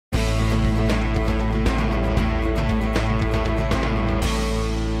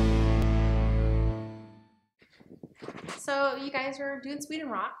So you guys are doing Sweden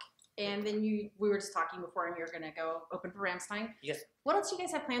Rock, and then we were just talking before, and you're going to go open for Ramstein. Yes. What else do you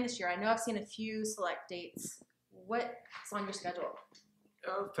guys have planned this year? I know I've seen a few select dates. What's on your schedule?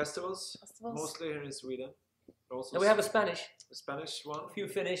 Festivals, mostly here in Sweden. Also we have a Spanish one. A few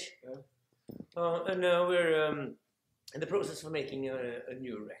Finnish. Yeah. And we're in the process of making a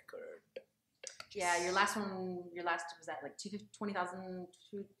new record. Yeah, your last was that like 20,000,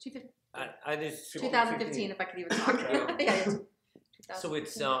 2015, if I could even talk. Yeah. So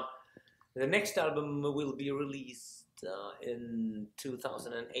it's the next album will be released in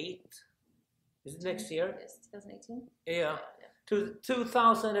 2008. Is it next year? Yes, 2018. Yeah.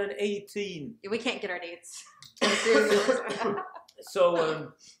 2018. Yeah, we can't get our dates.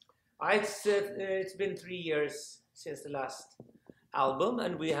 So it's been 3 years since the last album,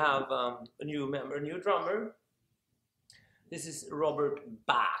 and we have a new member, a new drummer. This is Robert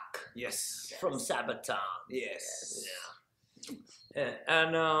Bäck. Yes. From Sabaton. Yes. Yeah.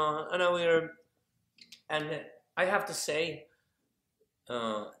 And I have to say,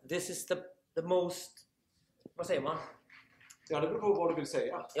 this is the most. Vad säger man? Ja, det beror på vad du vill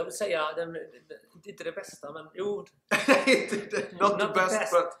säga. Jag vill säga inte det bästa, men jo. Not the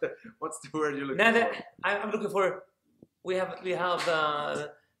best, but what's the word you're looking for? I'm looking for. We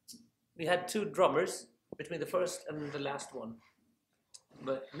had 2 drummers between the first and the last one,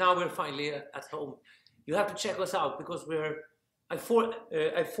 but now we're finally at home. You have to check us out because I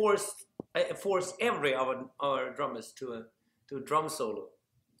force every our drummers to a drum solo,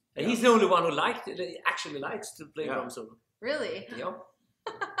 and he's the only one who actually likes to play drum solo. Really? Yeah.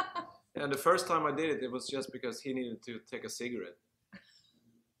 And the first time I did it was just because he needed to take a cigarette.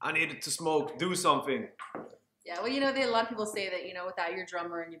 I needed to smoke, do something. Yeah, well, a lot of people say that, without your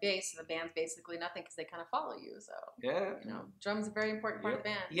drummer and your bass, the band's basically nothing because they kind of follow you. So, drum's a very important part of the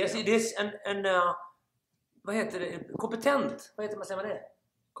band. Yes, it is. And vad heter det? Kompetent. Vad heter man säger det?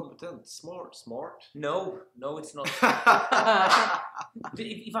 Competent, smart. No, it's not.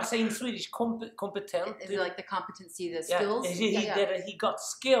 If I say in Swedish, competent. Is it like the competency, the skills? He got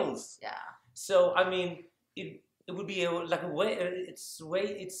skills. Yeah. So I mean, it would be like a way. It's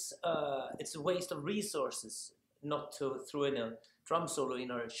a waste of resources not to throw in a drum solo in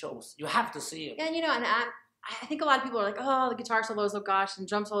our shows. You have to see it. Yeah, and I think a lot of people are like, oh, the guitar solos, oh gosh, and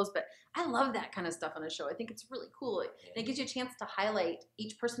drum solos, but I love that kind of stuff on a show. I think it's really cool. And it gives you a chance to highlight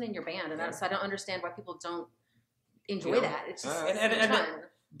each person in your band, and so I don't understand why people don't enjoy that. It's just fun.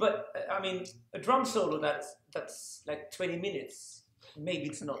 But I mean, a drum solo that's like 20 minutes. Maybe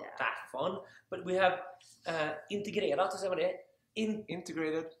it's not that fun, but we have integrerat, säger man det?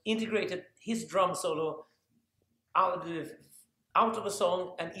 Integrated his drum solo out of a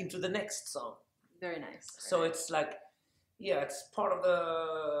song and into the next song. Very nice. So it's like, it's part of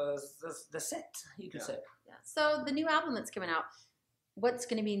the set, you could say. Yeah. So the new album that's coming out, what's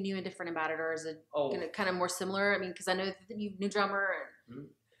going to be new and different about it, or is it going to kind of more similar? I mean, because I know the new drummer. And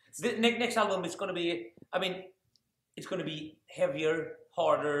the next album is going to be, it's going to be heavier,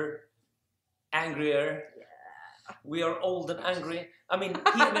 harder, angrier. Yeah. We are old and angry. I mean,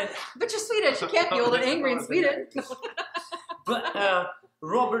 but you're Swedish. You can't be old and angry in Sweden. But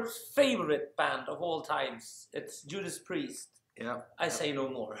Robert's favorite band of all times, it's Judas Priest. Yeah. I say no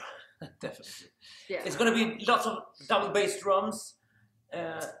more. Definitely. Yeah. It's going to be lots of double bass drums.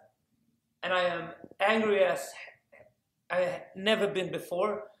 And I am angry as I have never been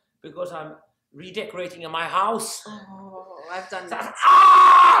before because I'm redecorating in my house. Oh, I've done that.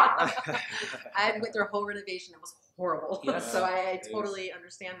 I went through a whole renovation. It was horrible. Yes. So I totally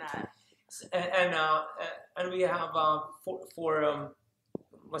understand that. And we have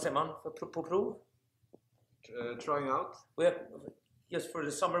what's that man? For prov? Trying out. We have just for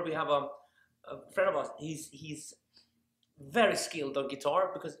the summer. We have a friend of ours. He's very skilled on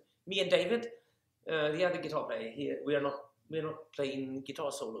guitar because me and David, the other guitar player, we're not playing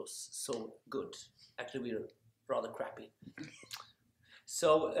guitar solos so good. Actually, we're rather crappy.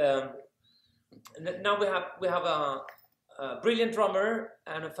 So now we have a brilliant drummer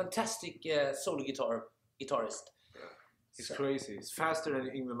and a fantastic solo guitarist. He's crazy. He's faster than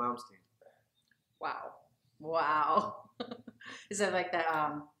Yngwie Malmsteen. Wow. Is that like that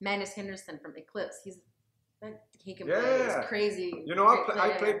Magnus Henderson from Eclipse? He can play. He's crazy.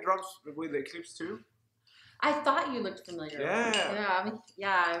 I played drums with Eclipse too. I thought you looked familiar. Yeah.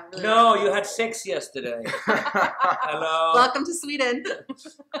 I really no, you had sex yesterday. Hello. Welcome to Sweden.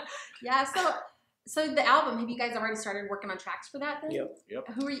 Yeah. So the album, have you guys already started working on tracks for that then? Yep.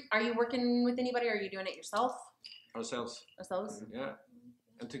 Are you working with anybody, or are you doing it yourself? Ourselves. Yeah.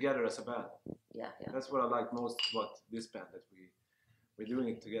 And together as a band. Yeah. That's what I like most about this band, that we're doing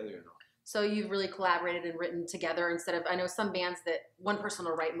it together, So you've really collaborated and written together instead of, I know some bands that one person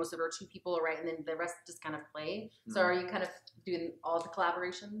will write most of it, or two people will write, and then the rest just kind of play. So are you kind of doing all the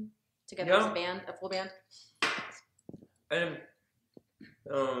collaboration together as a band, a full band? Can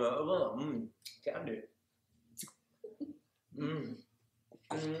do.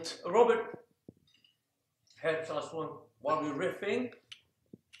 Robert helps us while we're riffing,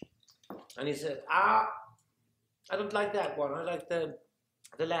 and he said, I don't like that one. I like the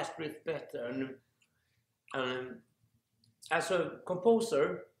last riff better. And as a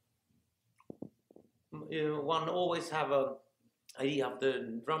composer, one always have a idea of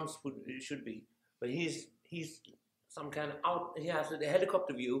the drums should be, but he's some kind of out. He has the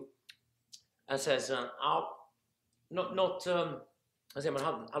helicopter view, and says not vad säger man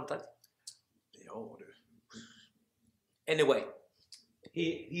halvtakt? Ja du. Anyway,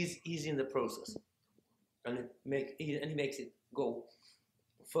 he's in the process, and he makes it go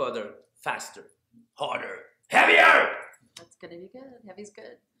further, faster, harder, heavier. That's gonna be good. Heavy's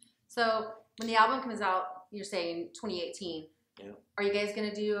good. So when the album comes out, you're saying 2018. Yeah. Are you guys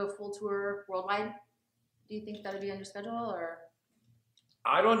gonna do a full tour worldwide? Do you think that'll be on your schedule, or?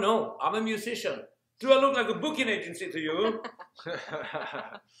 I don't know. I'm a musician. Do I look like a booking agency to you?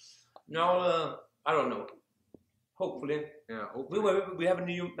 No, I don't know. Hopefully. Yeah, hopefully. We have a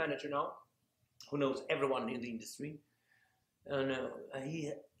new manager now who knows everyone in the industry. And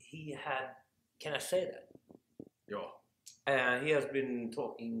he had, can I say that? Yeah. He has been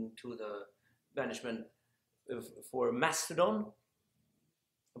talking to the management for Mastodon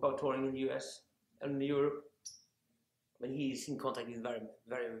about touring in the US and Europe. And he's in contact with very,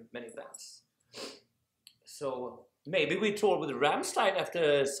 very many bands. So maybe we tour with Rammstein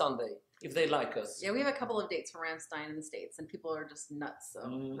after Sunday, if they like us. Yeah, we have a couple of dates for Rammstein in the States, and people are just nuts. So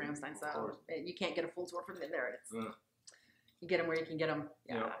Rammstein's out. You can't get a full tour from them there. You get them where you can get them.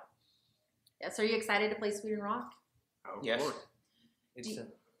 Yeah. So are you excited to play Sweden Rock? Yes.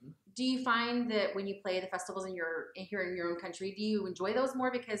 Do you find that when you play the festivals here in your own country, do you enjoy those more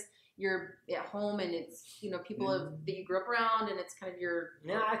because you're at home and it's people that you grew up around and it's kind of your?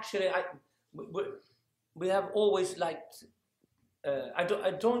 Yeah, actually, we have always liked. I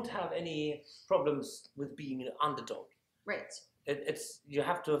don't have any problems with being an underdog. Right. It's you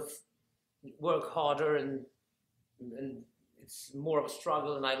have to work harder and it's more of a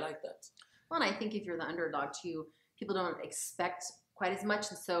struggle, and I like that. Well, and I think if you're the underdog too, people don't expect quite as much,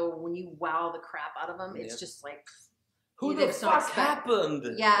 and so when you wow the crap out of them, it's just like. Who the fuck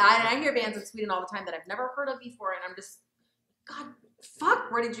happened? Yeah, I hear bands in Sweden all the time that I've never heard of before, and I'm just, God, fuck,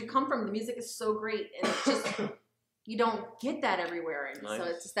 where did you come from? The music is so great, and it's just, you don't get that everywhere, and so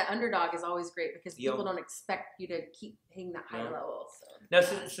it's just that underdog is always great because people don't expect you to keep hitting that high level.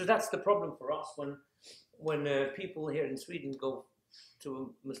 So that's the problem for us when people here in Sweden go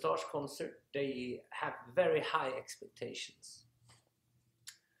to a Mustasch concert, they have very high expectations,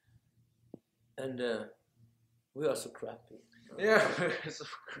 and we are so crappy. Yeah, we're so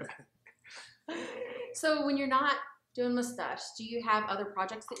crappy. So when you're not doing Mustasch, do you have other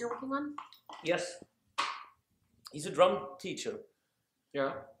projects that you're working on? Yes. He's a drum teacher.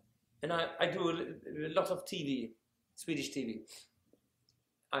 Yeah. And I do a lot of TV, Swedish TV.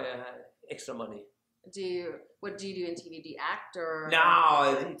 I extra money. What do you do in TV? Do you act or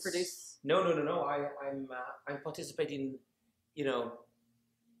produce? No. I'm participating,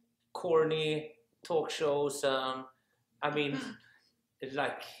 corny talk shows. I mean,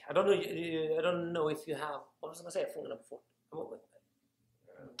 like I don't know if you have. What was I gonna say?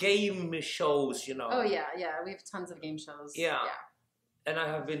 Game shows, Oh yeah, we have tons of game shows. Yeah. And I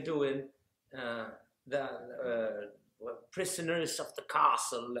have been doing the Prisoners of the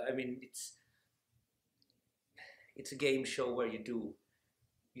Castle. I mean, it's a game show where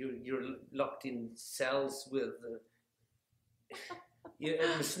you're locked in cells with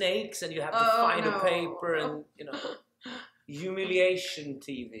snakes, and you have to find a paper, and humiliation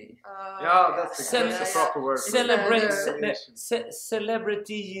TV. Yeah, that's a proper word. Celebrity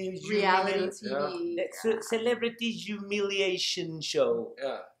reality TV. Celebrity humiliation show.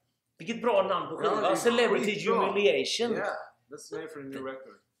 Yeah. Vilket bra namn på skivan. Celebrity humiliation. Yeah, that's the name for a new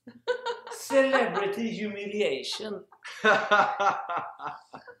record. Celebrity humiliation.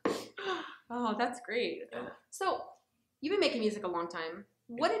 Oh, that's great. So, you've been making music a long time.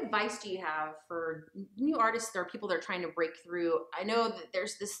 What advice do you have for new artists or people that are trying to break through? I know that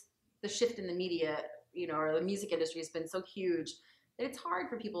there's the shift in the media, or the music industry has been so huge that it's hard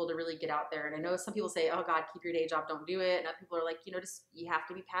for people to really get out there. And I know some people say, oh God, keep your day job, don't do it. And other people are like, just you have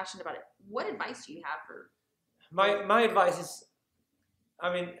to be passionate about it. What advice do you have for? My advice is,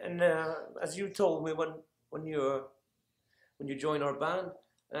 I mean, and as you told me when you join our band,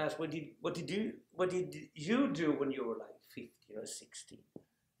 And I asked, what did you do when you were like 15 or 16?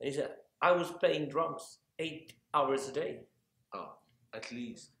 And he said, I was playing drums 8 hours a day. Oh, at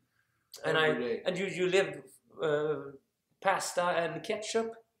least. And Every day. and you lived pasta and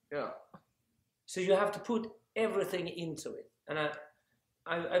ketchup. Yeah. So you have to put everything into it. And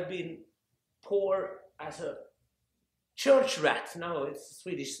I've been poor as a church rat. No, it's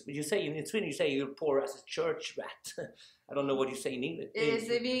Swedish. You say in Sweden you say you're poor as a church rat. I don't know what you say in English.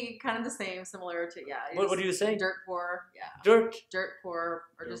 It'd be kind of the same, similar to What do you say? Dirt poor, yeah. Dirt. Dirt poor,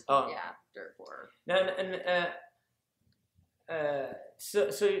 or just Oh. yeah, dirt poor.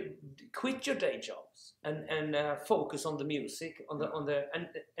 So you quit your day jobs and focus on the music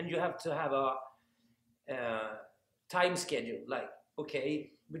and you have to have a time schedule. Like,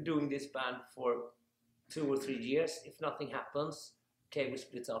 okay, we're doing this band for 2 or 3 years. If nothing happens, okay, we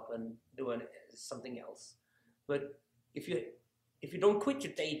split up and do something else. But if you don't quit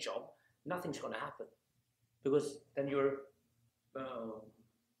your day job, nothing's gonna happen, because then you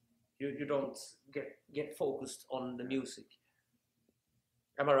don't get focused on the music.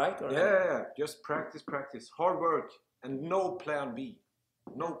 Am I right? Or Yeah. Just practice. Hard work and no plan B.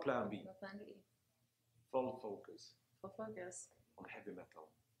 No plan B. No plan B. Full focus Full focus. on heavy metal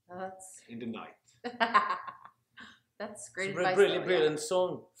That's in the night. that's great It's advice. a brilliant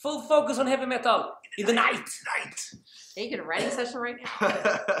song. Full focus on heavy metal in the night. Yeah, you get a writing session right now.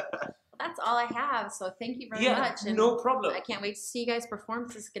 That's all I have. So thank you very much. And no problem. I can't wait to see you guys perform.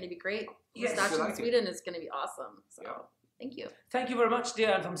 This is going to be great. Yes, Mustasch I in like Sweden is going to be awesome. So Yeah. thank you. Thank you very much,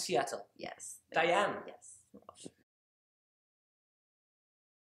 Diane from Seattle. Yes. Diane. Yes.